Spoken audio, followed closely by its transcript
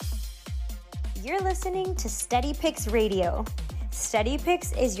You're listening to Steady Picks Radio. Steady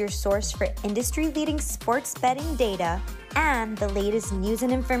Picks is your source for industry-leading sports betting data and the latest news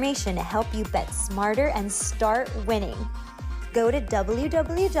and information to help you bet smarter and start winning. Go to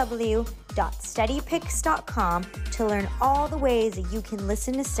www.steadypicks.com to learn all the ways that you can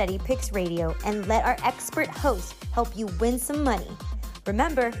listen to Steady Picks Radio and let our expert host help you win some money.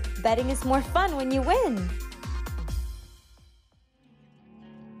 Remember, betting is more fun when you win.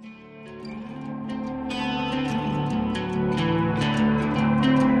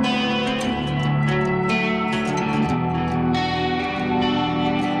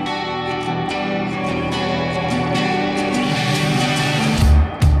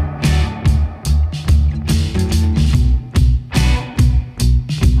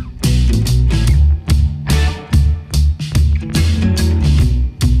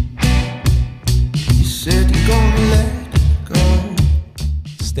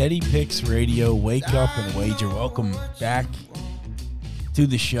 Steady Picks Radio, wake up and wager. Welcome back to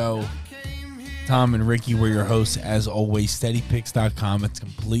the show. Tom and Ricky were your hosts as always. SteadyPicks.com. It's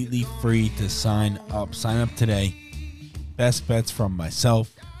completely free to sign up. Sign up today. Best bets from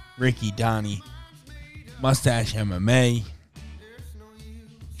myself, Ricky, Donnie, Mustache MMA,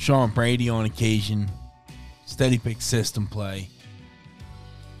 Sean Brady on occasion, Steady Picks system play.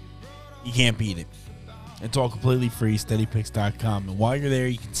 You can't beat it. It's all completely free, SteadyPicks.com. And while you're there,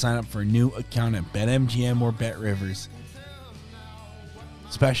 you can sign up for a new account at BetMGM or BetRivers.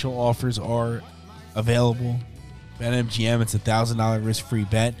 Special offers are available. BetMGM, it's a $1,000 risk-free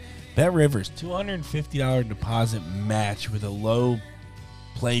bet. BetRivers, $250 deposit match with a low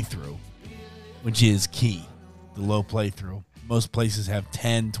playthrough, which is key, the low playthrough. Most places have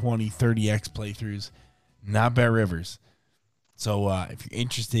 10, 20, 30x playthroughs, not BetRivers. So if you're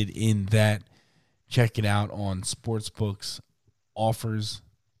interested in that, check it out on Sportsbooks offers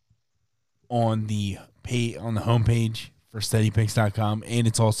on the homepage for SteadyPicks.com, and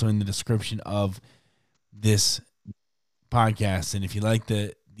it's also in the description of this podcast. And if you like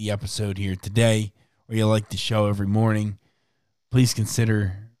the episode here today, or you like the show every morning, please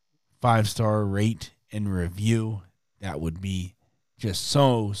consider 5-star rate and review. That would be just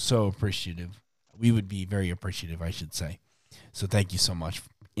so appreciative. We would be very appreciative, I should say. So thank you so much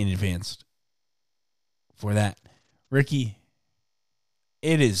in advance for that. Ricky,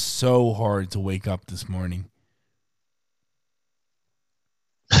 it is so hard to wake up this morning.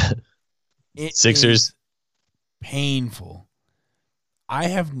 It Sixers is painful. I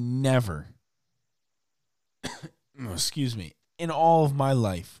have never excuse me, in all of my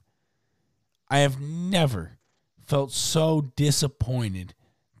life, I have never felt so disappointed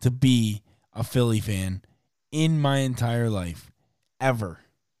to be a Philly fan in my entire life, ever.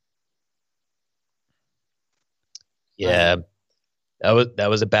 Yeah, that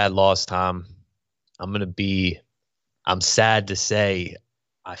was a bad loss, Tom. I'm sad to say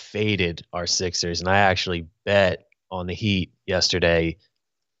I faded our Sixers, and I actually bet on the Heat yesterday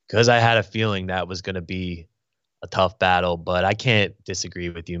because I had a feeling that was going to be a tough battle, but I can't disagree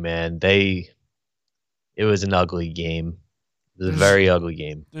with you, man. It was an ugly game. It was a very ugly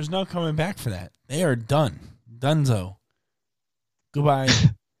game. There's no coming back for that. They are done. Dunzo. Goodbye.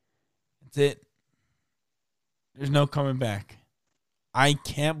 That's it. There's no coming back. I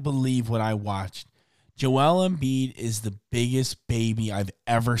can't believe what I watched. Joel Embiid is the biggest baby I've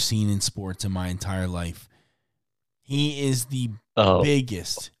ever seen in sports in my entire life. He is the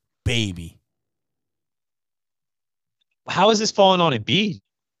biggest baby. How is this falling on Embiid?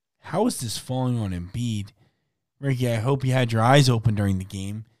 How is this falling on Embiid? Ricky, I hope you had your eyes open during the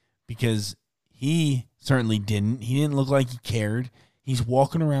game because he certainly didn't. He didn't look like he cared. He's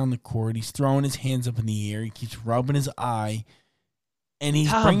walking around the court. He's throwing his hands up in the air. He keeps rubbing his eye. And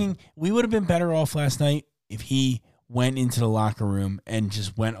he's we would have been better off last night if he went into the locker room and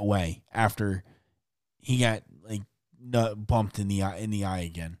just went away after he got bumped in the eye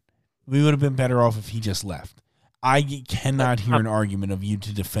again. We would have been better off if he just left. I cannot hear an argument of you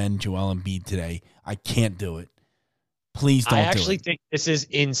to defend Joel Embiid today. I can't do it. Please don't do it. I actually think this is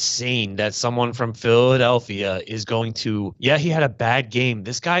insane that someone from Philadelphia is going to, he had a bad game.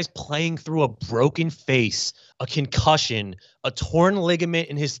 This guy's playing through a broken face, a concussion, a torn ligament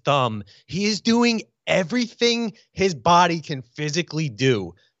in his thumb. He is doing everything his body can physically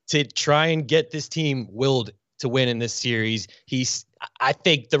do to try and get this team willed to win in this series. I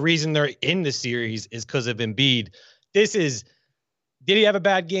think the reason they're in the series is because of Embiid. Did he have a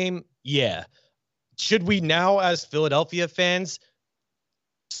bad game? Yeah. Should we now, as Philadelphia fans,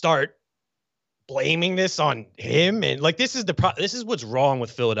 start blaming this on him? And this is what's wrong with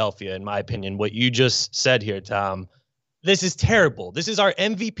Philadelphia, in my opinion. What you just said here, Tom. This is terrible. This is our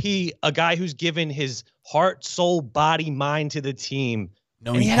MVP, a guy who's given his heart, soul, body, mind to the team.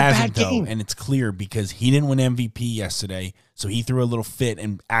 No, he hasn't, though, and it's clear because he didn't win MVP yesterday, so he threw a little fit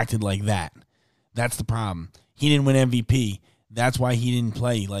and acted like that. That's the problem. He didn't win MVP. That's why he didn't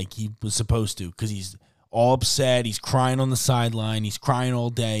play like he was supposed to, because he's all upset. He's crying on the sideline. He's crying all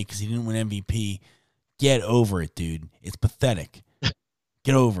day because he didn't win MVP. Get over it, dude. It's pathetic.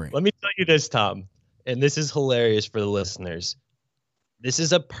 Get over it. Let me tell you this, Tom, and this is hilarious for the listeners. This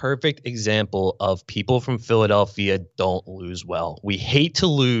is a perfect example of people from Philadelphia don't lose well. We hate to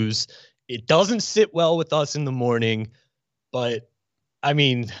lose. It doesn't sit well with us in the morning, but I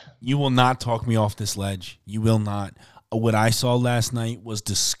mean, you will not talk me off this ledge. You will not. What I saw last night was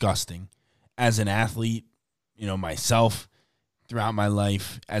disgusting. As an athlete, myself, throughout my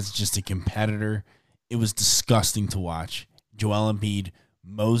life, as just a competitor, it was disgusting to watch. Joel Embiid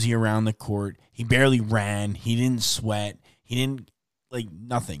mosey around the court. He barely ran. He didn't sweat. He didn't,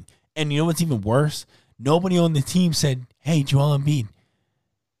 nothing. And you know what's even worse? Nobody on the team said, hey, Joel Embiid,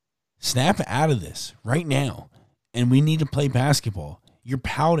 snap out of this right now, and we need to play basketball. You're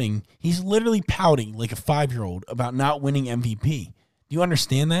pouting. He's literally pouting like a 5-year-old about not winning MVP. Do you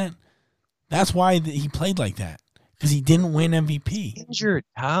understand that? That's why he played like that, because he didn't win MVP. Injured,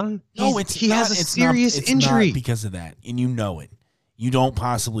 Tom. No, he has a serious injury. Not because of that, and you know it. You don't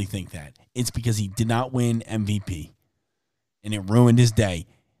possibly think that. It's because he did not win MVP, and it ruined his day.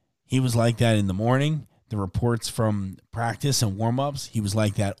 He was like that in the morning. The reports from practice and warm-ups, he was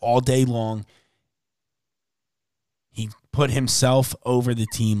like that all day long. He put himself over the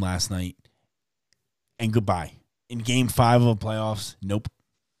team last night, and goodbye. In Game 5 of the playoffs, nope.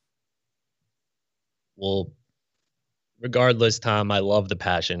 Well, regardless, Tom, I love the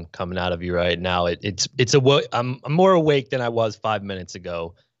passion coming out of you right now. I'm more awake than I was 5 minutes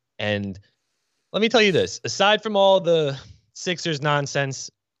ago. And let me tell you this, aside from all the Sixers nonsense,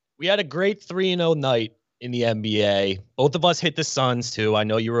 we had a great 3-0 night in the NBA. Both of us hit the Suns too. I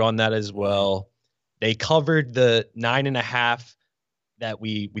know you were on that as well. They covered the 9.5 that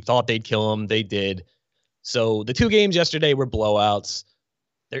we thought they'd kill them. They did. So the 2 games yesterday were blowouts.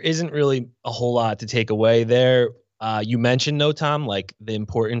 There isn't really a whole lot to take away there. You mentioned, though, Tom, the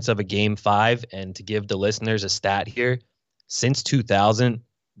importance of a Game 5, and to give the listeners a stat here, since 2000,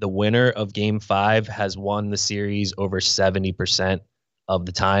 the winner of Game 5 has won the series over 70% of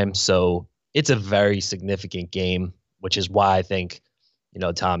the time. So it's a very significant game, which is why I think,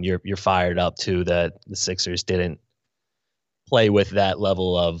 Tom, you're fired up too that the Sixers didn't play with that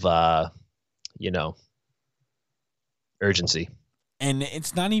level of, urgency. And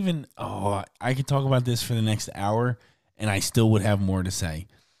it's not even, I could talk about this for the next hour, and I still would have more to say.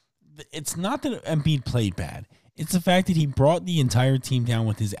 It's not that Embiid played bad. It's the fact that he brought the entire team down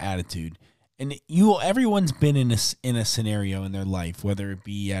with his attitude. And everyone's been in a scenario in their life, whether it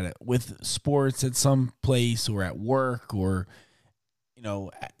be with sports at some place or at work or,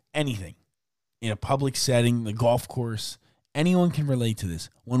 anything. In a public setting, the golf course, anyone can relate to this.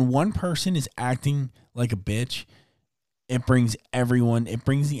 When one person is acting like a bitch, it brings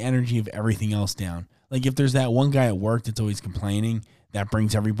the energy of everything else down. Like if there's that one guy at work that's always complaining, that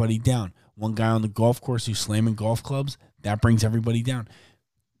brings everybody down. One guy on the golf course who's slamming golf clubs, that brings everybody down.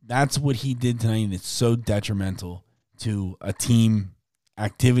 That's what he did tonight, and it's so detrimental to a team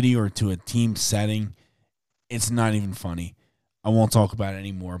activity or to a team setting. It's not even funny. I won't talk about it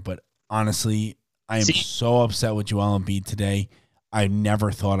anymore, but honestly, I am so upset with Joel Embiid today. I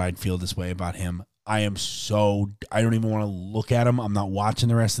never thought I'd feel this way about him. I don't even want to look at him. I'm not watching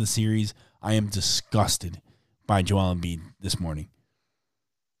the rest of the series. I am disgusted by Joel Embiid this morning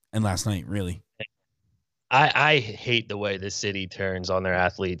and last night, really. I hate the way this city turns on their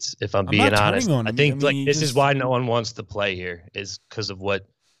athletes, if I'm being honest. I think this is why no one wants to play here, is because of what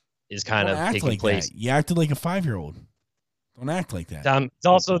is kind of taking place. That. You acted like a 5-year-old. Don't act like that. It's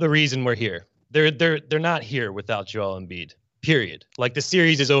also the reason we're here. They're not here without Joel Embiid. Period. The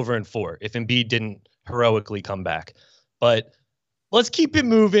series is over in 4 if Embiid didn't heroically come back. But let's keep it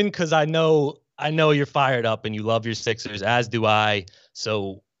moving, because I know you're fired up and you love your Sixers, as do I.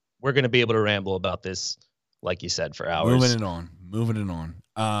 So we're going to be able to ramble about this, like you said, for hours. Moving it on.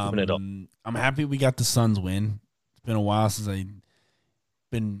 I'm happy we got the Suns win. It's been a while since I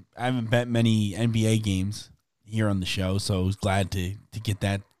haven't bet many NBA games here on the show, so I was glad to get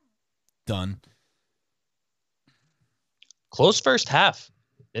that done. Close first half.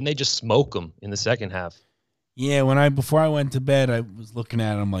 Then they just smoke them in the second half. Yeah, before I went to bed, I was looking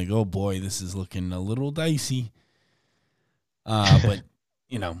at it. I'm like, oh boy, this is looking a little dicey. But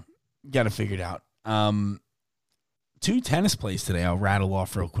got to figure it out. 2 tennis plays today. I'll rattle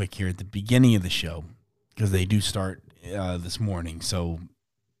off real quick here at the beginning of the show, because they do start this morning. So,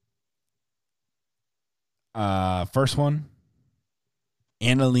 first one,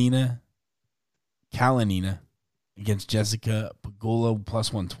 Annalena Kalinina against Jessica Pegula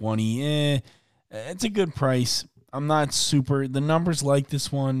plus 120. It's a good price. I'm not super. The numbers like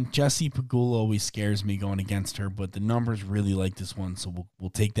this one. Jessie Pegula always scares me going against her, but the numbers really like this one, so we'll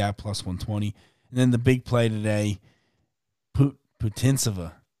take that plus 120. And then the big play today,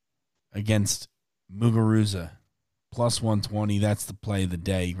 Putintseva against Muguruza plus 120. That's the play of the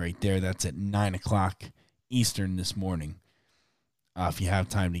day right there. That's at 9 o'clock Eastern this morning. If you have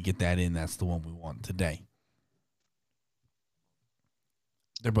time to get that in, that's the one we want today.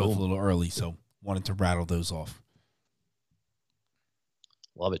 They're both a little early, so wanted to rattle those off.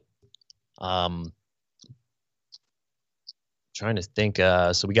 Love it. Trying to think.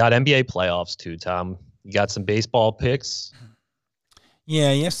 So we got NBA playoffs too, Tom. You got some baseball picks?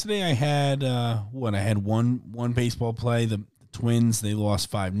 Yeah, yesterday I had I had one baseball play. The Twins, they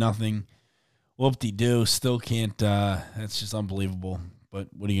lost 5-0. Whoop-de-doo. Still can't. That's just unbelievable. But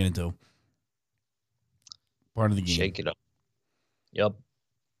what are you gonna do? Part of the game. Shake it up. Yep.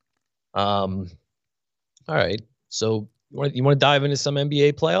 All right. So you want to dive into some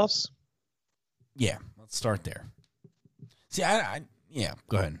NBA playoffs? Yeah, let's start there. See, yeah,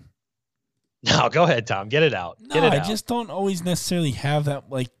 go ahead. No, go ahead, Tom. Get it out. No, I just don't always necessarily have that.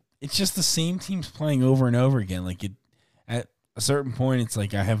 Like, it's just the same teams playing over and over again. Like, at a certain point, it's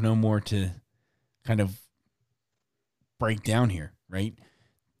like I have no more to kind of break down here, right?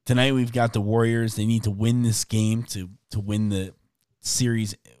 Tonight we've got the Warriors. They need to win this game to win the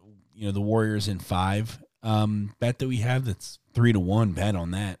series. You know, the Warriors in 5. Bet that we have that's 3-1 bet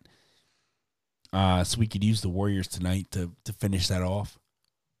on that. So we could use the Warriors tonight to finish that off.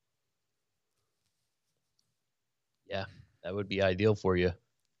 Yeah, that would be ideal for you.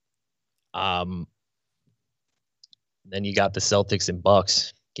 Then you got the Celtics and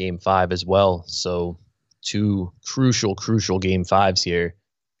Bucks game 5 as well. So 2 crucial game 5s here.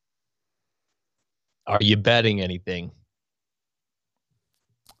 Are you betting anything?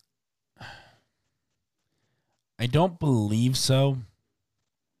 I don't believe so.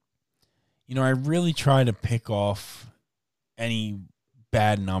 You know, I really try to pick off any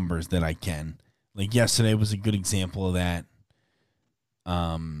bad numbers that I can. Like yesterday was a good example of that.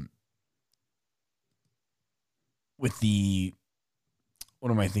 With the,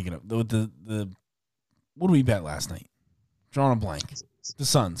 what am I thinking of? With the what did we bet last night? Drawing a blank. The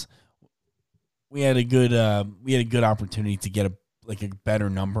Suns. We had a good opportunity to get a better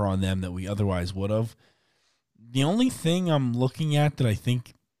number on them that we otherwise would have. The only thing I'm looking at that I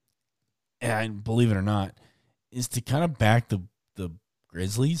think, and believe it or not, is to kind of back the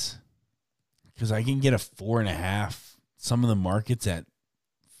Grizzlies, because I can get a 4.5. Some of the markets at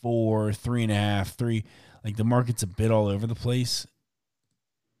 4, 3.5, 3. Like the market's a bit all over the place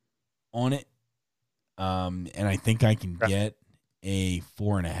on it, and I think I can get a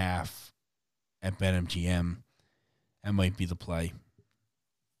 4.5 at BetMGM. That might be the play.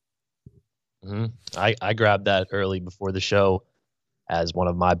 Mm-hmm. I grabbed that early before the show as one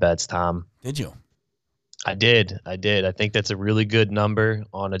of my bets, Tom. Did you? I did. I think that's a really good number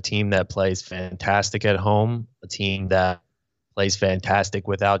on a team that plays fantastic at home, a team that plays fantastic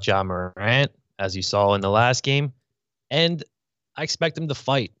without Ja Morant, as you saw in the last game. And I expect them to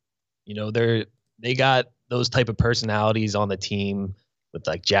fight. You know, they got those type of personalities on the team with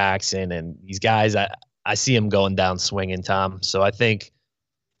like Jackson and these guys. I see them going down swinging, Tom. So I think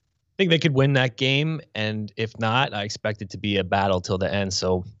they could win that game. And if not, I expect it to be a battle till the end.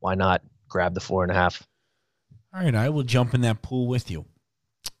 So why not grab the 4.5? All right, I will jump in that pool with you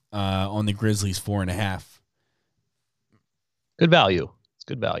on the Grizzlies 4.5. Good value. It's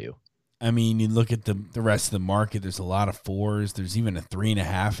good value. I mean, you look at the rest of the market. There's a lot of 4s. There's even a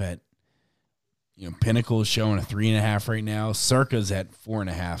 3.5 at, Pinnacle is showing a 3.5 right now. Circa's at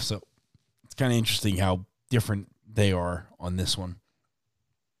 4.5. So it's kind of interesting how different they are on this one.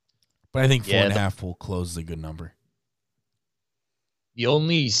 But I think 4.5 will close a good number. The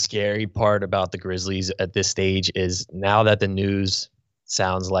only scary part about the Grizzlies at this stage is now that the news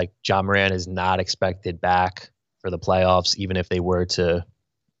sounds like Ja Morant is not expected back for the playoffs, even if they were to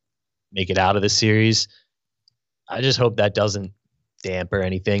make it out of the series. I just hope that doesn't damper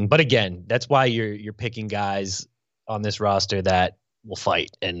anything. But again, that's why you're picking guys on this roster that will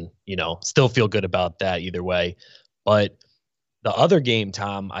fight and, still feel good about that either way. But the other game,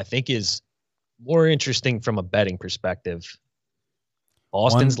 Tom, I think is more interesting from a betting perspective.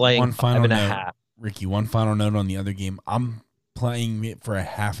 Boston's laying 5.5. Ricky, one final note on the other game. I'm playing it for a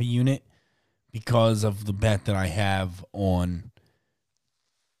half a unit because of the bet that I have on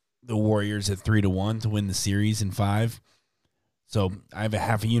the Warriors at 3-1 to win the series in 5. So I have a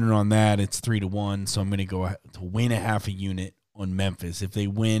half a unit on that. It's 3-1. So I'm going to go to win a half a unit on Memphis. If they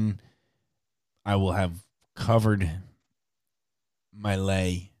win, I will have covered my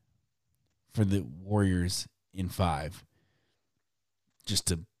lay for the Warriors in 5. Just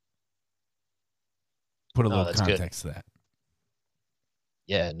to put a little context to that.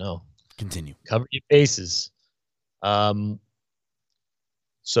 Yeah, no. Continue. Cover your bases.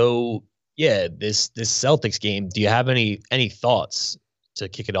 So yeah, this Celtics game, do you have any thoughts to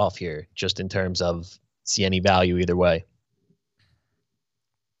kick it off here, just in terms of see any value either way?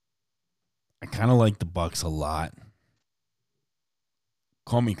 I kind of like the Bucks a lot.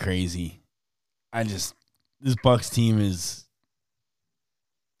 Call me crazy. This Bucks team is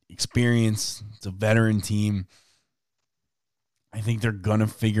experienced. It's a veteran team. I think they're going to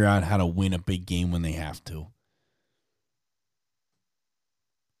figure out how to win a big game when they have to.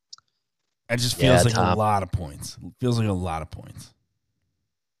 It just feels like a lot of points. It feels like a lot of points.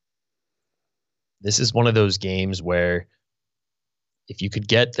 This is one of those games where if you could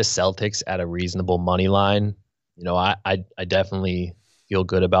get the Celtics at a reasonable money line, I definitely feel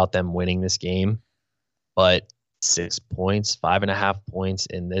good about them winning this game. But 6 points, 5.5 points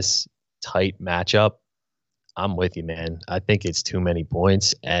in this tight matchup, I'm with you, man. I think it's too many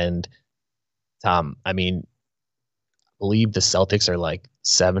points. And Tom, I believe the Celtics are like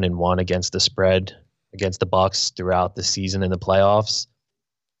 7-1 against the spread against the Bucks throughout the season in the playoffs.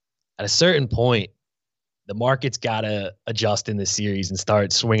 At a certain point, the market's got to adjust in this series and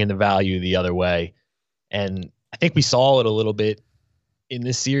start swinging the value the other way. And I think we saw it a little bit in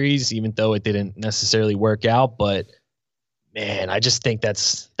this series, even though it didn't necessarily work out. But man, I just think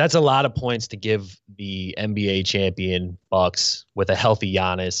that's a lot of points to give the NBA champion Bucks with a healthy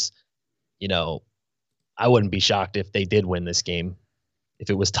Giannis. I wouldn't be shocked if they did win this game, if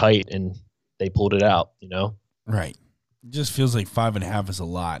it was tight and they pulled it out, Right. It just feels like 5.5 is a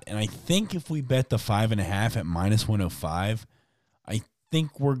lot. And I think if we bet the 5.5 at -105, I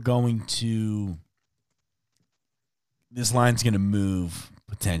think this line's going to move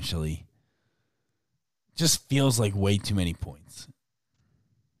potentially. Just feels like way too many points.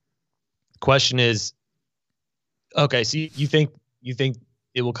 Question is, okay, so you think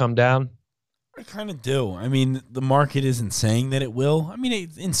it will come down? I kind of do. The market isn't saying that it will.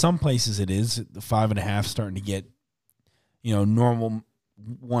 In some places it is. The 5.5 starting to get, normal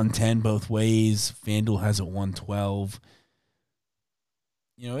 110 both ways. FanDuel has it 112.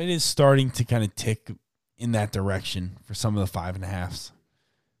 It is starting to kind of tick in that direction for some of the 5.5s.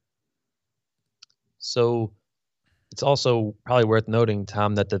 So it's also probably worth noting,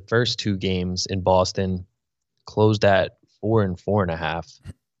 Tom, that the first 2 games in Boston closed at 4 and 4.5.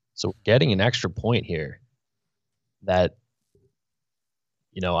 So getting an extra point here that,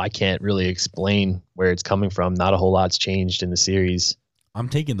 I can't really explain where it's coming from. Not a whole lot's changed in the series. I'm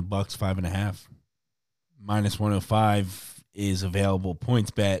taking the Bucks 5.5. -105 is available. Points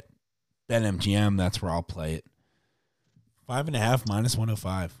bet. BetMGM, that's where I'll play it. 5.5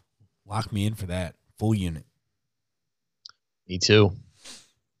 -105. Lock me in for that. Full unit. Me too.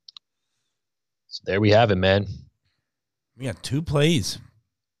 So there we have it, man. We got 2 plays.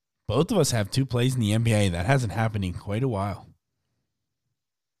 Both of us have 2 plays in the NBA. That hasn't happened in quite a while.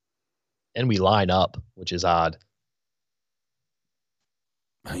 And we line up, which is odd.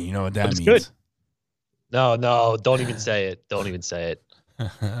 You know what that means. Good. No, don't even say it. Don't even say it.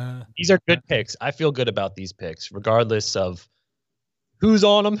 These are good picks. I feel good about these picks, regardless of who's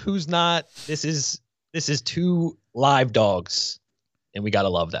on them, who's not. This is 2 live dogs, and we got to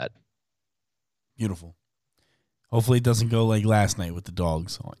love that. Beautiful. Hopefully it doesn't go like last night with the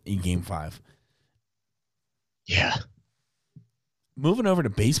dogs in Game 5. Yeah. Moving over to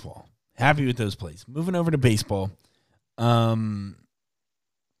baseball. Happy with those plays. Moving over to baseball. What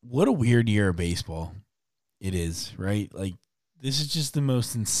a weird year of baseball it is, right? Like, this is just the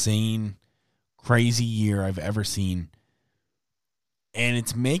most insane, crazy year I've ever seen. And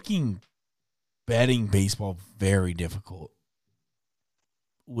it's making betting baseball very difficult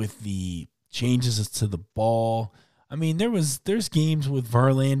with the changes to the ball. There's games with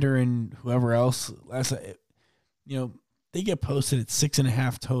Verlander and whoever else they get posted at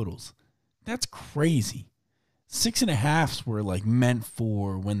 6.5 totals. That's crazy. 6.5s were like meant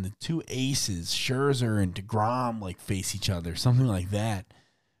for when the 2 aces, Scherzer and DeGrom, like face each other, something like that,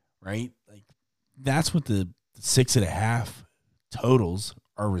 right? Like, that's what the 6.5 totals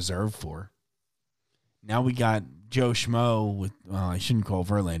are reserved for. Now we got Joe Schmo with, I shouldn't call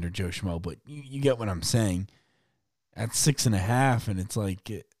Verlander Joe Schmo, but you get what I'm saying. At 6.5, and it's like,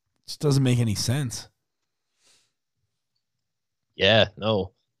 it just doesn't make any sense. Yeah,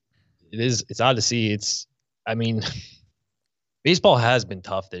 no. It's odd to see. I mean, baseball has been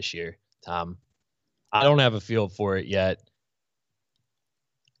tough this year, Tom. I don't have a feel for it yet.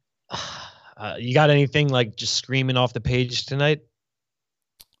 You got anything like just screaming off the page tonight?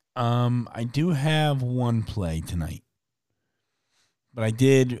 I do have one play tonight, but I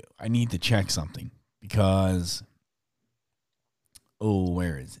need to check something because,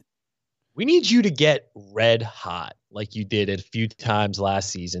 where is it? We need you to get red hot like you did a few times last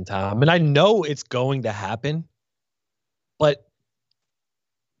season, Tom. And I know it's going to happen, but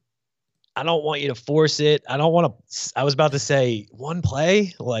I don't want you to force it. I was about to say one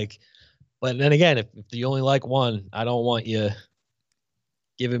play, but then again, if you only like one, I don't want you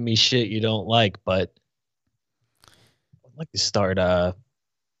giving me shit you don't like, but I'd like to start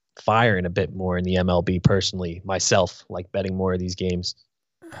firing a bit more in the MLB personally, myself, like betting more of these games.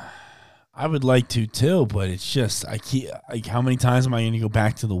 I would like to too, but it's just how many times am I going to go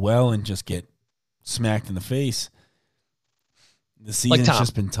back to the well and just get smacked in the face? The season's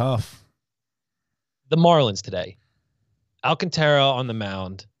just been tough. The Marlins today, Alcantara on the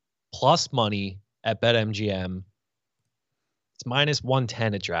mound, plus money at BetMGM. It's minus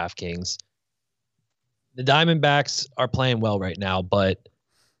 110 at DraftKings. The Diamondbacks are playing well right now, but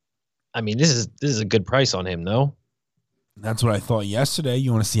I mean, this is a good price on him, though. That's what I thought yesterday.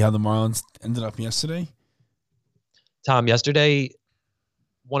 You want to see how the Marlins ended up yesterday? Tom, yesterday,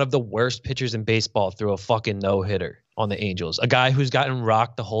 one of the worst pitchers in baseball threw a fucking no-hitter on the Angels. A guy who's gotten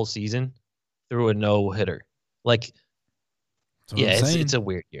rocked the whole season threw a no-hitter. It's a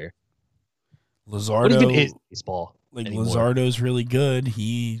weird year. Luzardo, what even is baseball anymore? Luzardo's really good.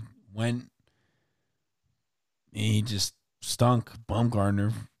 He just stunk.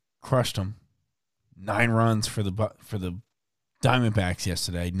 Bumgarner crushed him. 9 runs for the Diamondbacks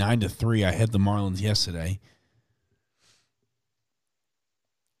yesterday. 9-3. I had the Marlins yesterday.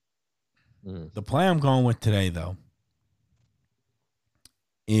 The play I'm going with today, though,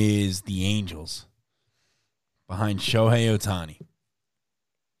 is the Angels behind Shohei Ohtani.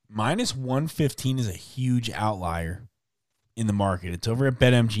 Minus 115 is a huge outlier in the market. It's over at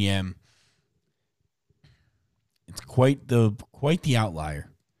BetMGM. It's quite the outlier.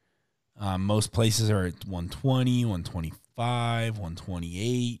 Most places are at 120, 125,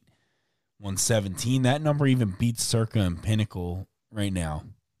 128, 117. That number even beats Circa and Pinnacle right now,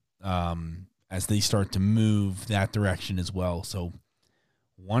 as they start to move that direction as well. So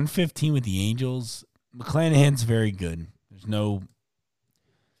 115 with the Angels. McClanahan's very good. There's no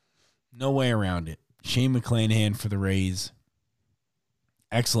way around it. Shane McClanahan for the Rays.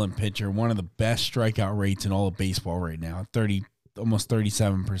 Excellent pitcher. One of the best strikeout rates in all of baseball right now. Almost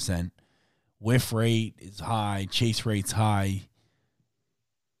 37%. Whiff rate is high. Chase rate's high.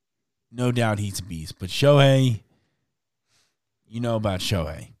 No doubt he's a beast. But Shohei, you know about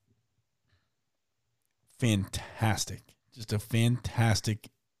Shohei. Fantastic. Just a fantastic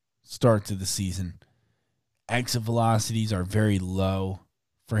start to the season. Exit velocities are very low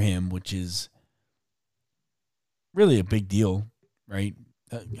for him, which is really a big deal, right?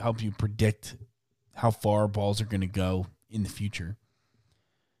 Help you predict how far balls are going to go in the future.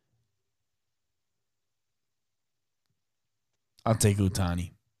 I'll take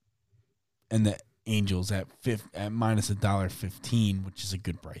Ohtani and the Angels at minus $1.15, which is a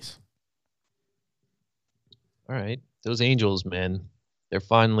good price. All right, those Angels, man, they're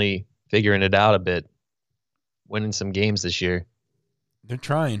finally figuring it out a bit, winning some games this year. They're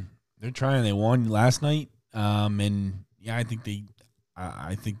trying. They won last night, and yeah, I think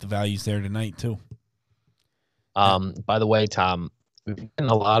the value's there tonight too. By the way, Tom, we've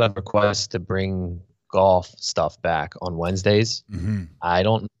gotten a lot of requests to bring golf stuff back on Wednesdays.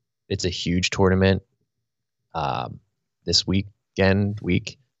 Mm-hmm. It's a huge tournament this week,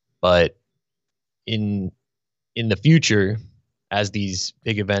 but in the future, as these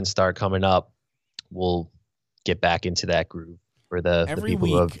big events start coming up, we'll get back into that groove for the every people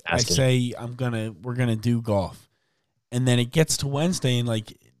week. Who have asking. I say we're gonna do golf, and then it gets to Wednesday, and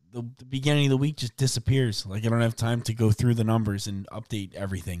like the beginning of the week just disappears. Like I don't have time to go through the numbers and update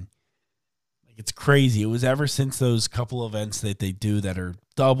everything. Like it's crazy. It was ever since those couple events that they do that are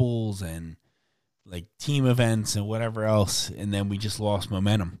doubles and like team events and whatever else, and then we just lost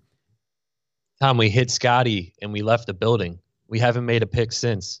momentum. Tom, we hit Scotty and we left the building. We haven't made a pick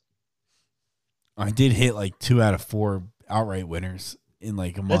since. I did hit like 2 out of 4 outright winners in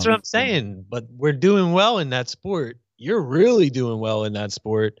like a month. That's what I'm saying. But we're doing well in that sport. You're really doing well in that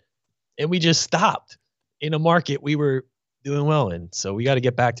sport. And we just stopped in a market we were doing well in. So we got to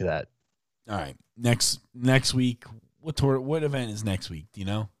get back to that. All right. Next week, what event is next week? Do you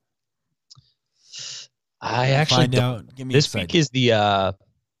know? I actually find out. Get me this excited. week is the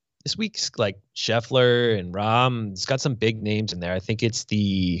this week's like Scheffler and Rahm. It's got some big names in there. I think it's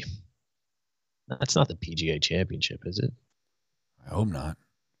that's not the PGA Championship, is it? I hope not.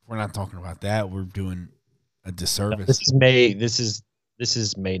 If we're not talking about that, we're doing a disservice. This is May. This is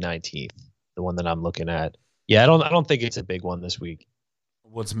May 19th, the one that I'm looking at. Yeah, I don't think it's a big one this week.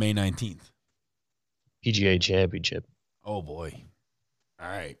 What's May 19th? PGA Championship. Oh boy. All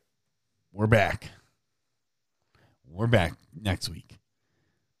right. We're back. We're back next week.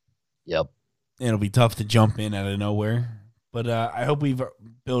 Yep. It'll be tough to jump in out of nowhere, but I hope we've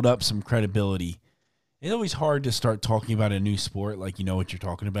built up some credibility. It's always hard to start talking about a new sport like you know what you're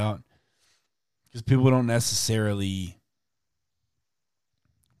talking about because people don't necessarily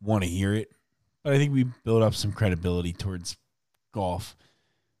want to hear it. But I think we built up some credibility towards golf.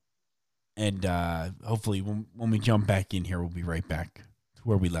 And hopefully when we jump back in here, we'll be right back to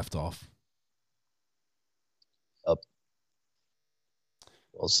where we left off. Up.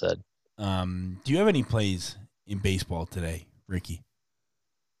 Well said. Do you have any plays in baseball today, Ricky?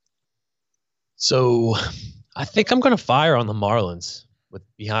 So I think I'm going to fire on the Marlins with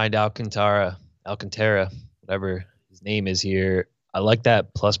behind Alcantara, whatever his name is here. I like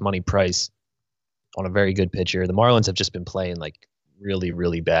that plus money price on a very good pitcher. The Marlins have just been playing like really,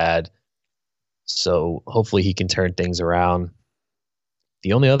 really bad. So hopefully he can turn things around.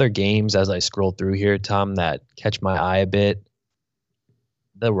 The only other games as I scroll through here, Tom, that catch my eye a bit,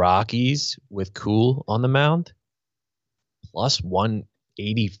 the Rockies with Cool on the mound, plus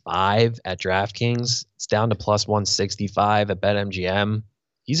 185 at DraftKings. It's down to plus 165 at BetMGM.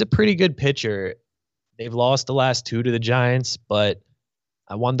 He's a pretty good pitcher. They've lost the last two to the Giants, but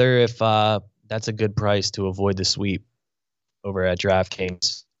I wonder if that's a good price to avoid the sweep over at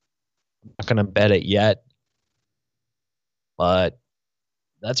DraftKings. I'm not going to bet it yet, but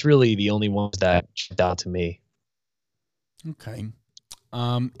that's really the only ones that jumped out to me. Okay.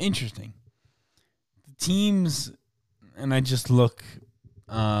 Interesting. The teams, and I just look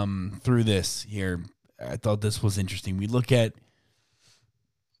through this here. I thought this was interesting. We look at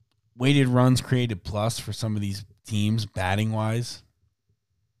weighted runs created plus for some of these teams, batting wise,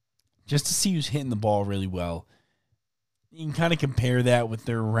 just to see who's hitting the ball really well. You can kind of compare that with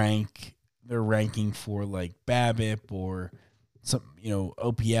their ranking for like BABIP or some,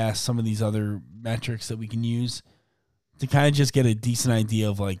 OPS, some of these other metrics that we can use to kind of just get a decent idea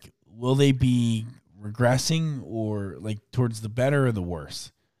of like, will they be regressing or like towards the better or the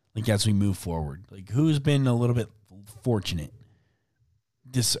worse? Like as we move forward, like who's been a little bit fortunate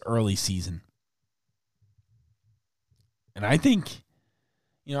this early season? And I think,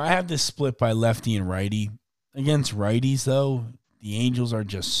 I have this split by lefty and righty. Against righties, though, the Angels are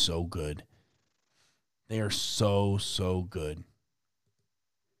just so good. They are so, so good.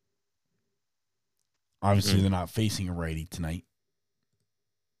 Obviously, they're not facing a righty tonight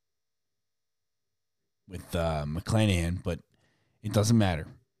with McClanahan, but it doesn't matter.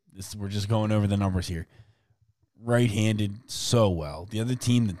 We're just going over the numbers here. Right-handed so well. The other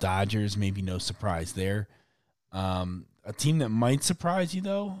team, the Dodgers, maybe no surprise there. A team that might surprise you,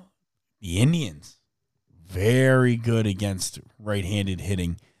 though, the Indians. Very good against right-handed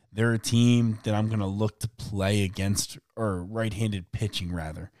hitting. They're a team that I'm going to look to play against, or right-handed pitching,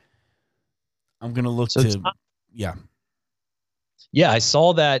 rather. I'm going to look yeah. Yeah, I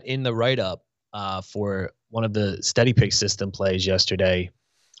saw that in the write-up for one of the Steady Pick system plays yesterday.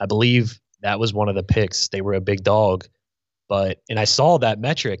 I believe that was one of the picks. They were a big dog. And I saw that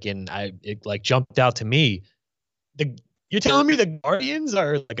metric, and it like jumped out to me. You're telling me the Guardians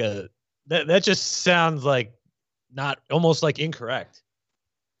are like that just sounds like not almost like incorrect.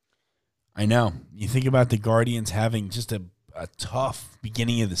 I know. You think about the Guardians having just a tough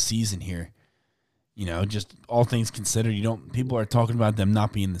beginning of the season here. Just all things considered, people are talking about them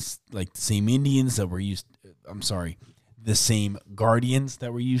not being the same Indians that we're the same Guardians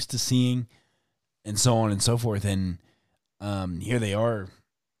that we're used to seeing, and so on and so forth. And here they are,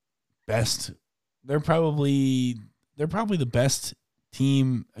 best. They're probably the best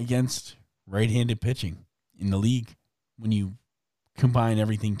team against right-handed pitching in the league when you combine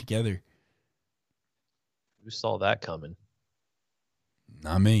everything together. Who saw that coming?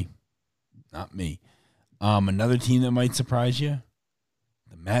 Not me. Another team that might surprise you,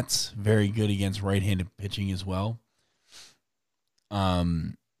 the Mets, very good against right-handed pitching as well.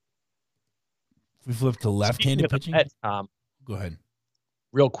 If we flip to left-handed pitching, Mets, Tom, go ahead.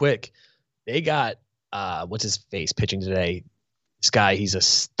 Real quick, they got what's his face pitching today? This guy, he's a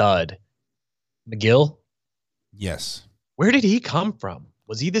stud. McGill? Yes. Where did he come from?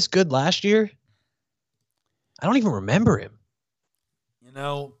 Was he this good last year? I don't even remember him.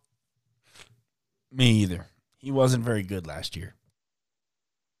 Me either. He wasn't very good last year.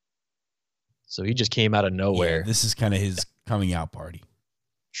 So he just came out of nowhere. Yeah, this is kind of his coming out party.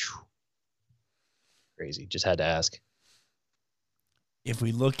 Crazy. Just had to ask. If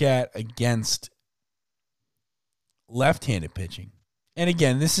we look at against left-handed pitching, and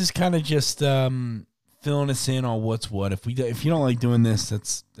again, this is kind of just filling us in on what's what. If you don't like doing this,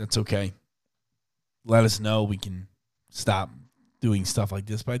 that's okay. Let us know. We can stop doing stuff like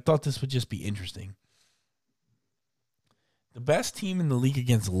this. But I thought this would just be interesting. The best team in the league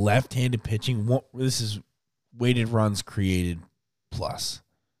against left-handed pitching, this is weighted runs created plus.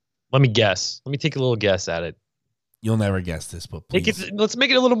 Let me guess. Let me take a little guess at it. You'll never guess this, but please. Let's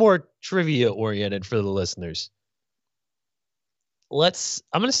make it a little more trivia-oriented for the listeners. I'm going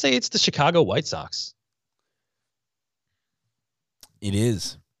to say it's the Chicago White Sox. It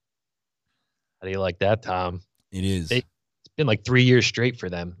is. How do you like that, Tom? It is. It's been like 3 years straight for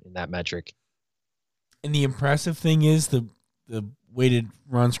them in that metric. And the impressive thing is the weighted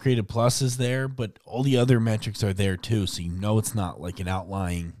runs created plus is there, but all the other metrics are there too, so you know it's not like an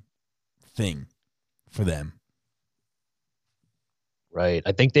outlying thing for them. Right.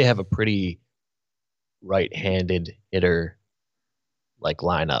 I think they have a pretty right-handed hitter like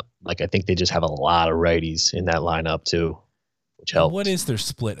lineup. Like I think they just have a lot of righties in that lineup too, which helps. What is their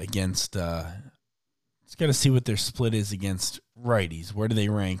split against let's gotta see what their split is against righties. Where do they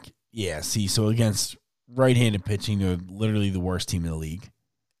rank? Yeah, see, so against right-handed pitching, they're literally the worst team in the league,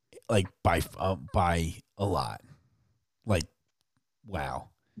 like by a lot. Like, wow.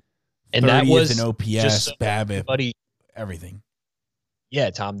 And that was an OPS, BABIP, everything. Yeah,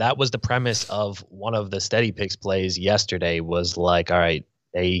 Tom, that was the premise of one of the Steady Picks plays yesterday. Was like, all right,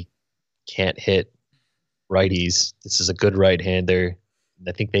 they can't hit righties. This is a good right-hander.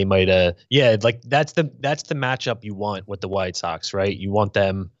 I think they might. Like that's the matchup you want with the White Sox, right? You want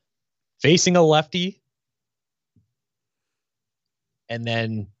them facing a lefty. And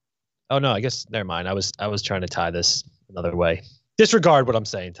then, oh no, I guess never mind. I was trying to tie this another way. Disregard what I'm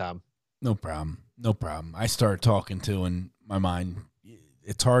saying, Tom. No problem. I start talking too in my mind.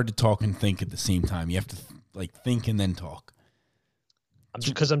 It's hard to talk and think at the same time. You have to think and then talk.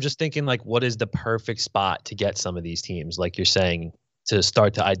 Because I'm just thinking like, what is the perfect spot to get some of these teams? Like you're saying, to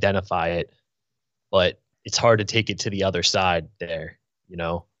start to identify it, but it's hard to take it to the other side there. You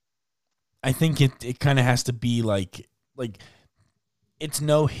know. I think it kind of has to be like. It's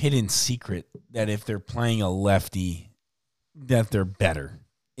no hidden secret that if they're playing a lefty, that they're better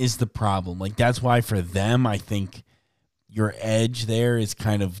is the problem. Like that's why for them, I think your edge there is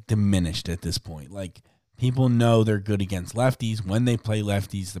kind of diminished at this point. Like people know they're good against lefties. When they play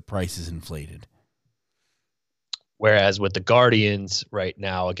lefties, the price is inflated. Whereas with the Guardians right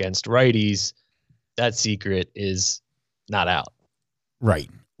now against righties, that secret is not out. Right.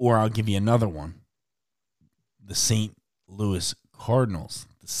 Or I'll give you another one. The St. Louis Cardinals,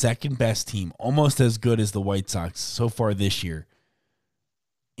 the second best team, almost as good as the White Sox so far this year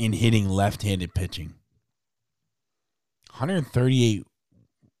in hitting left-handed pitching. 138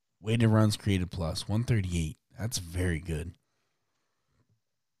 weighted runs created plus, 138. That's very good.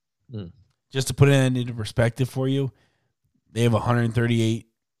 Just to put it into perspective for you, they have 138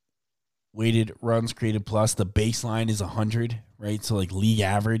 weighted runs created plus. The baseline is 100, right? So like league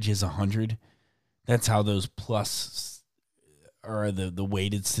average is 100. That's how those plus or the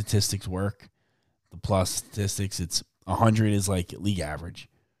weighted statistics work. The plus statistics, it's 100 is like league average.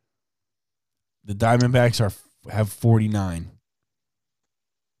 The Diamondbacks have 49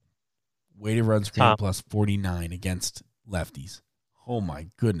 weighted runs created plus 49 against lefties. Oh my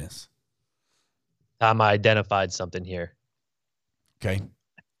goodness. Tom, I identified something here. Okay.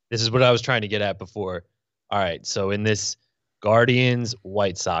 This is what I was trying to get at before. All right, so in this Guardians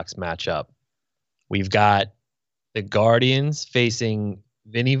White Sox matchup, we've got the Guardians facing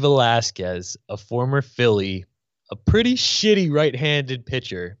Vinny Velasquez, a former Philly, a pretty shitty right-handed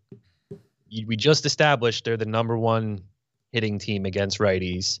pitcher. We just established they're the number one hitting team against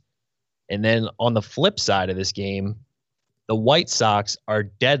righties. And then on the flip side of this game, the White Sox are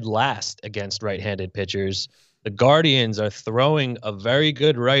dead last against right-handed pitchers. The Guardians are throwing a very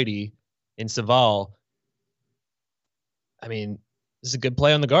good righty in Savall. I mean, this is a good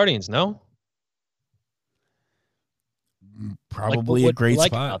play on the Guardians, no? Probably a great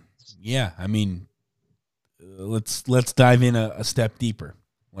spot. Yeah, I mean, let's dive in a step deeper.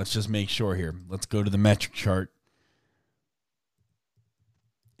 Let's just make sure here. Let's go to the metric chart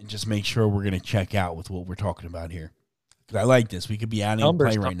and just make sure we're going to check out with what we're talking about here. Because I like this. We could be adding a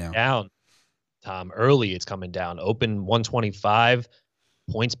play right now. Down, Tom. Early, it's coming down. Open 125.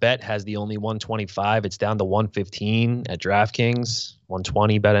 PointsBet has the only 125. It's down to 115 at DraftKings.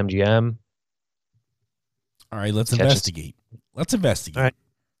 120 BetMGM. All right, let's investigate. Let's investigate. All right,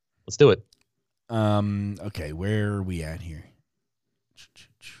 let's do it. Okay, where are we at here?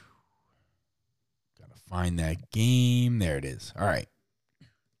 Gotta find that game. There it is. All right.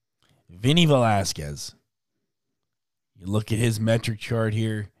 Vinny Velasquez. You look at his metric chart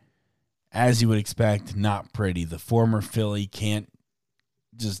here. As you would expect, not pretty. The former Philly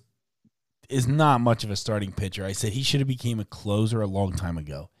is not much of a starting pitcher. I said he should have became a closer a long time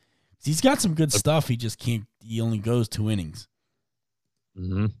ago. He's got some good stuff. He just can't. He only goes 2 innings.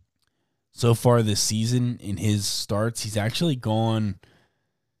 Mm-hmm. So far this season, in his starts, he's actually gone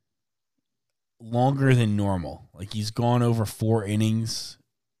longer than normal. Like, he's gone over 4 innings,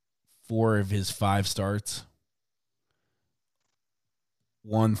 4 of his 5 starts.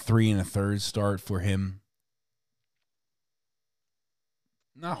 1 3 1/3 start for him.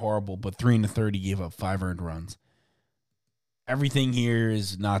 Not horrible, but 3 1/3 he gave up 5 earned runs. Everything here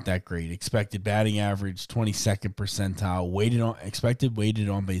is not that great. Expected batting average, 22nd percentile. Expected weighted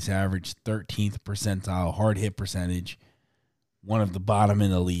on base average, 13th percentile. Hard hit percentage, one of the bottom in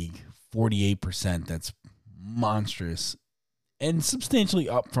the league, 48%. That's monstrous and substantially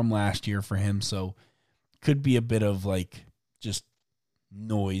up from last year for him. So could be a bit of like just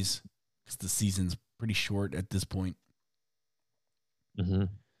noise because the season's pretty short at this point. Mm-hmm.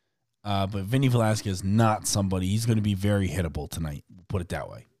 But Vinny Velasquez, not somebody. He's going to be very hittable tonight. We'll put it that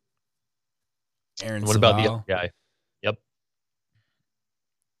way. Aaron What Saval, about the other guy? Yep.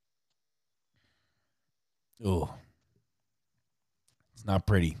 Oh, it's not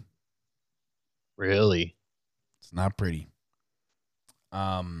pretty. Really? It's not pretty.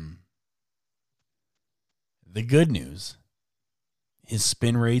 The good news, his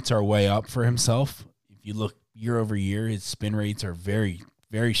spin rates are way up for himself. If you look year over year, his spin rates are very,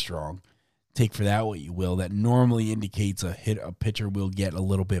 very strong. Take for that what you will. That normally indicates a pitcher will get a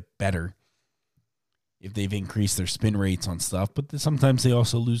little bit better if they've increased their spin rates on stuff. But sometimes they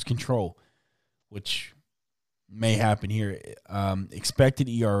also lose control, which may happen here. Expected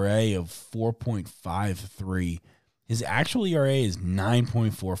ERA of 4.53. His actual ERA is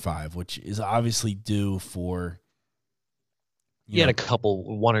 9.45, which is obviously due for. He had a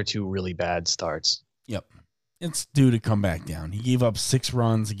couple, 1 or 2 really bad starts. Yep. It's due to come back down. He gave up 6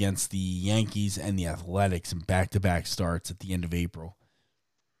 runs against the Yankees and the Athletics in back-to-back starts at the end of April.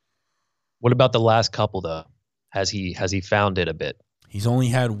 What about the last couple, though? Has he found it a bit? He's only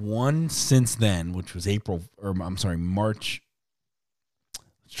had 1 since then, which was March.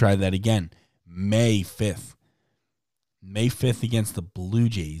 Let's try that again. May 5th. May 5th against the Blue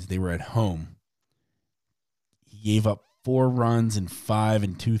Jays. They were at home. He gave up 4 runs in 5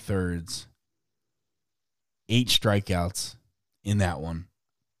 2/3. 8 strikeouts in that one.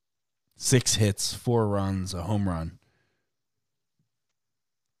 6 hits, 4 runs, a home run.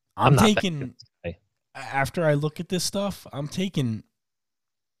 I'm taking, after I look at this stuff, I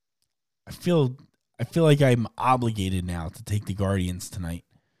feel like I'm obligated now to take the Guardians tonight.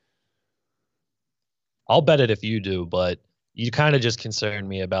 I'll bet it if you do, but you kind of just concerned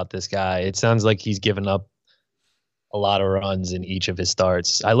me about this guy. It sounds like he's given up a lot of runs in each of his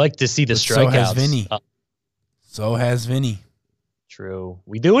starts. I like to see the strikeouts. So has Vinny. True.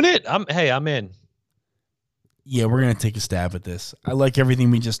 We doing it? I'm in. Yeah, we're going to take a stab at this. I like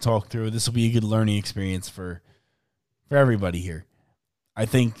everything we just talked through. This will be a good learning experience for everybody here. I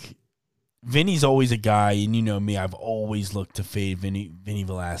think Vinny's always a guy, and you know me, I've always looked to fade Vinny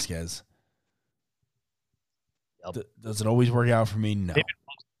Velasquez. Yep. Does it always work out for me? No.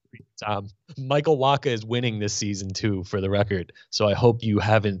 Michael Wacha is winning this season too, for the record. So I hope you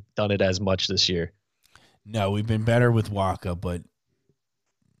haven't done it as much this year. No, we've been better with Wacha, but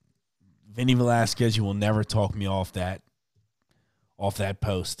Vinny Velasquez, you will never talk me off that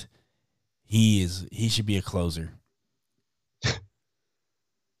post. He should be a closer.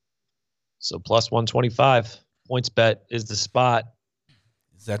 So plus 125 points bet is the spot.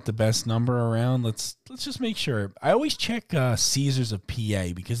 Is that the best number around? Let's just make sure. I always check Caesars of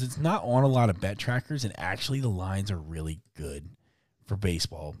PA because it's not on a lot of bet trackers, and actually the lines are really good for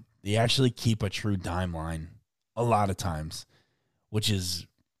baseball. They actually keep a true dime line a lot of times, which is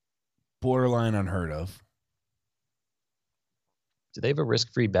borderline unheard of. Do they have a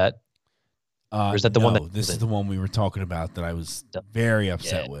risk-free bet? Or is that the no, one that this is the one we were talking about that I was very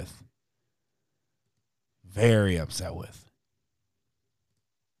upset with. Very upset with.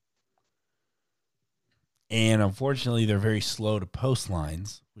 And unfortunately, they're very slow to post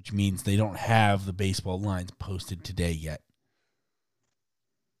lines, which means they don't have the baseball lines posted today yet.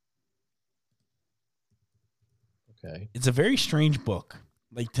 Okay. It's a very strange book.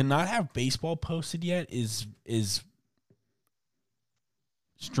 Like, to not have baseball posted yet is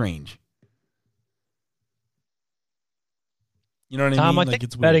strange. You know what I Tom, mean? I think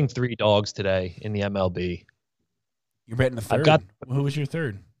It's I'm weird. betting 3 dogs today in the MLB. You're betting a third. I've got, Who was your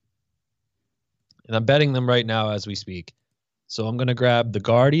third? and I'm betting them right now as we speak. So I'm going to grab the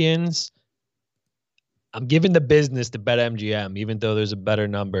Guardians. I'm giving the business to BetMGM, even though there's a better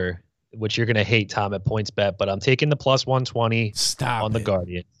number, which you're going to hate, Tom, at PointsBet. But I'm taking the plus 120 Stop on the it.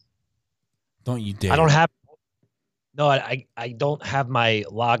 Guardians. Don't you dare. I don't have. No, I don't have my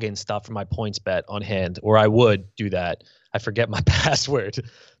login stuff for my PointsBet on hand, or I would do that. I forget my password.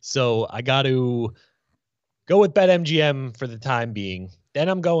 So I got to go with BetMGM for the time being. Then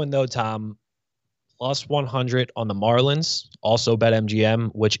I'm going, though, Tom, plus 100 on the Marlins, also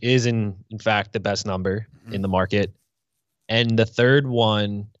BetMGM, which is, in fact, the best number in the market. And the third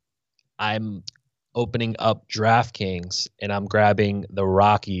one, I'm opening up DraftKings, and I'm grabbing the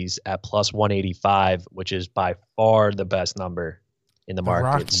Rockies at plus 185, which is by far the best number in the market.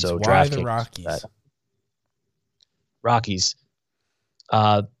 Rockies. So Why DraftKings, the Rockies? Rockies.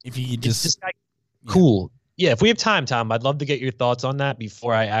 If you could It's just cool. Yeah, if we have time, Tom, I'd love to get your thoughts on that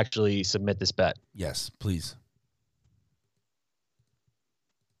before I actually submit this bet. Yes, please.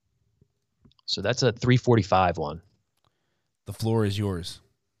 So that's a 345 one. The floor is yours.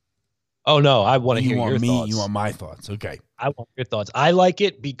 Oh, no, I want to hear You want your me? thoughts. You want my thoughts? Okay. I want your thoughts. I like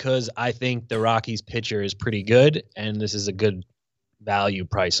it because I think the Rockies pitcher is pretty good, and this is a good value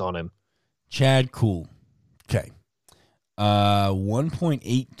price on him. Chad Kuhl. Okay.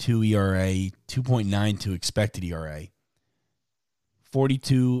 1.82 ERA, 2.92 expected ERA,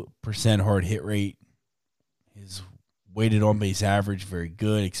 42% hard hit rate. His weighted on base average, very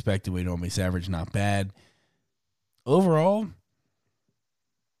good. Expected weighted on base average, not bad. Overall,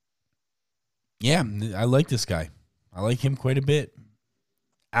 yeah, I like this guy. I like him quite a bit.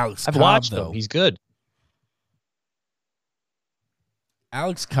 Alex I've Cobb, watched though. him. He's good.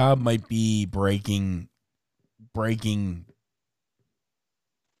 Alex Cobb might be breaking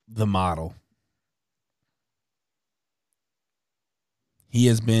the model. He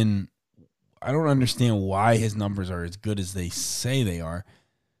has been, I don't understand why his numbers are as good as they say they are.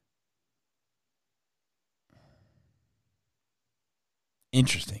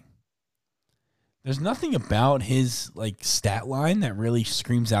 Interesting. There's nothing about his stat line that really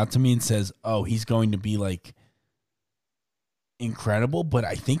screams out to me and says, "Oh, he's going to be incredible," but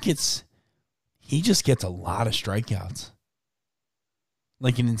I think he just gets a lot of strikeouts.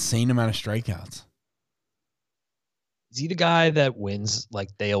 An insane amount of strikeouts. Is he the guy that wins like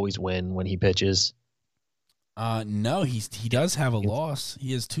they always win when he pitches? No, he does have a loss.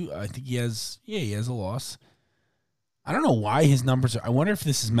 He has two. I think he has a loss. I don't know why his numbers are. I wonder if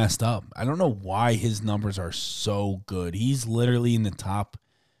this is messed up. I don't know why his numbers are so good. He's literally in the top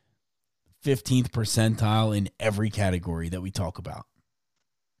 15th percentile in every category that we talk about.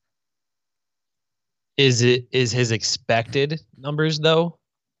 Is his expected numbers though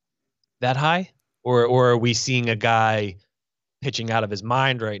that high? Or are we seeing a guy pitching out of his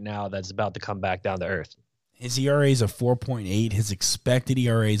mind right now that's about to come back down to earth? His ERA is a 4.8. His expected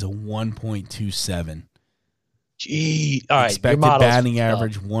ERA is a 1.27. Gee, all right. Expected batting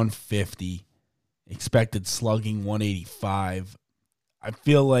average 150. Expected slugging 185. I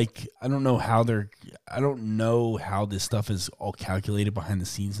feel like I don't know how this stuff is all calculated behind the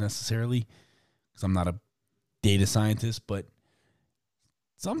scenes necessarily, because I'm not a data scientist, but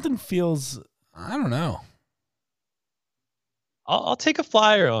something feels, I don't know. I'll take a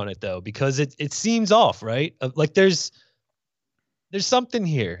flyer on it though, because it seems off, right? Like there's something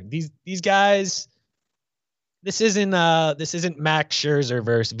here. These guys. This isn't Max Scherzer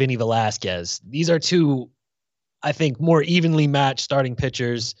versus Vinny Velasquez. These are two, I think, more evenly matched starting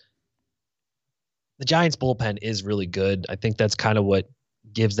pitchers. The Giants bullpen is really good. I think that's kind of what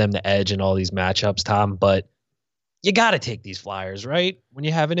gives them the edge in all these matchups, Tom. But you got to take these flyers, right? When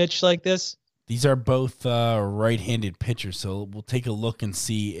you have an itch like this. These are both right-handed pitchers, so we'll take a look and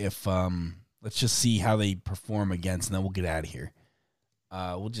see if let's just see how they perform against, and then we'll get out of here.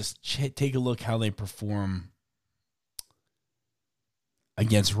 We'll just take a look how they perform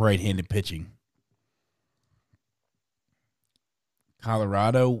against right-handed pitching.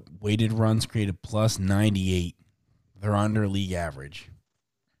 Colorado, weighted runs created plus 98. They're under league average.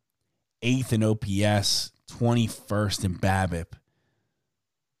 8th in OPS, 21st in BABIP.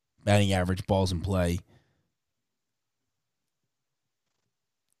 Batting average, balls in play.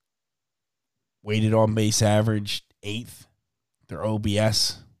 Weighted on base average, 8th. Their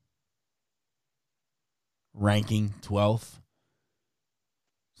OBS ranking, 12th.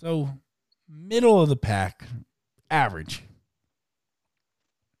 So, middle of the pack, average.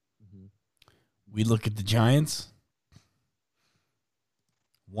 Mm-hmm. We look at the Giants.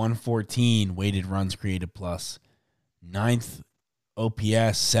 114 weighted runs created plus. 9th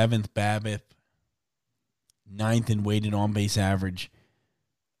OPS, 7th BABIP, 9th in weighted on-base average.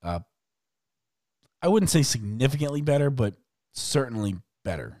 I wouldn't say significantly better, but certainly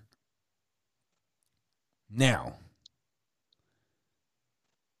better. Now,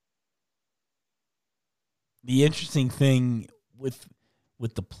 the interesting thing with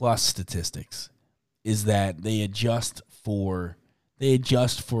the plus statistics is that they adjust for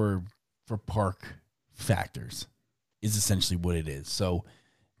park factors is essentially what it is. So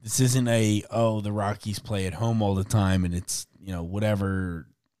this isn't the Rockies play at home all the time and it's, whatever,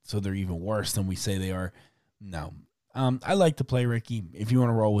 so they're even worse than we say they are. No. I like to play, Ricky. If you want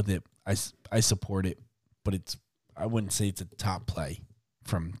to roll with it, I support it, but I wouldn't say it's a top play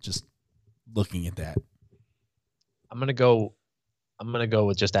from just looking at that. I'm gonna go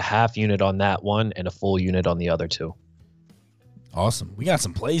with just a half unit on that one and a full unit on the other two. Awesome. We got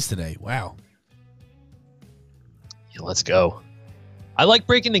some plays today. Wow. Yeah, let's go. I like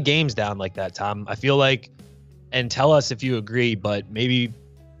breaking the games down like that, Tom. I feel like, and tell us if you agree, but maybe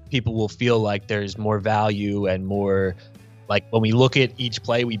people will feel like there's more value and more, like when we look at each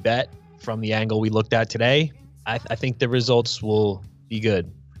play we bet from the angle we looked at today, I think the results will be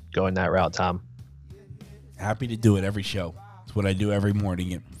good going that route, Tom. Happy to do it every show. It's what I do every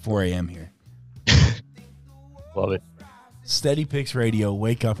morning at 4 a.m. here. Love it. Steady Picks Radio,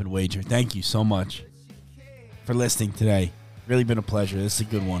 wake up and wager. Thank you so much for listening today. Really been a pleasure. This is a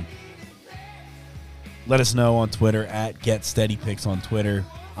good one. Let us know on Twitter at GetSteadyPicks on Twitter.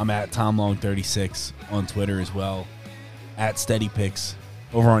 I'm at TomLong36 on Twitter as well. At SteadyPicks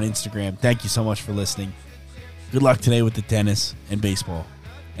over on Instagram. Thank you so much for listening. Good luck today with the tennis and baseball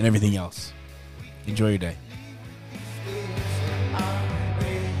and everything else. Enjoy your day.